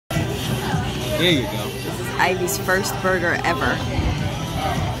There you go. This is Ivy's first burger ever.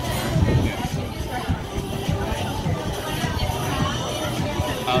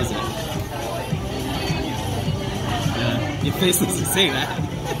 How's it? Yeah, your face doesn't say that.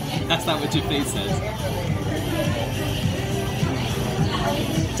 That's not what your face says.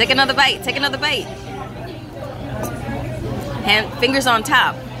 Take another bite. Take another bite. Hand, fingers on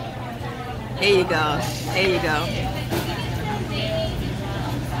top. There you go. There you go.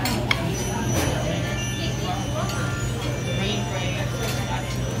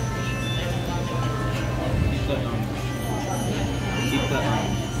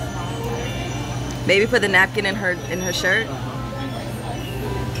 Baby put the napkin in her shirt.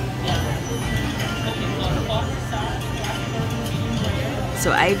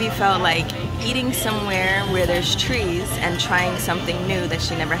 So Ivy felt like eating somewhere where there's trees and trying something new that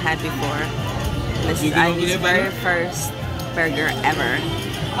she never had before. And this is Ivy's very first burger ever.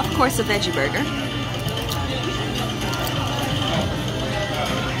 Of course, a veggie burger.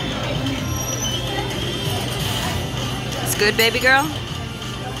 It's good, baby girl.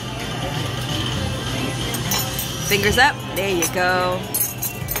 Fingers up. There you go.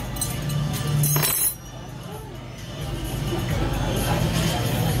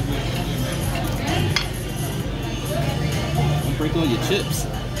 Break all your chips.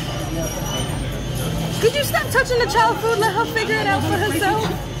 Could you stop touching the child food? Let her figure it out for herself.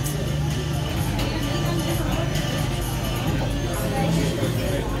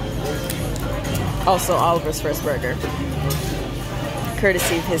 Also Oliver's first burger.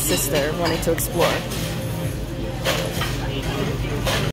 Courtesy of his sister wanting to explore.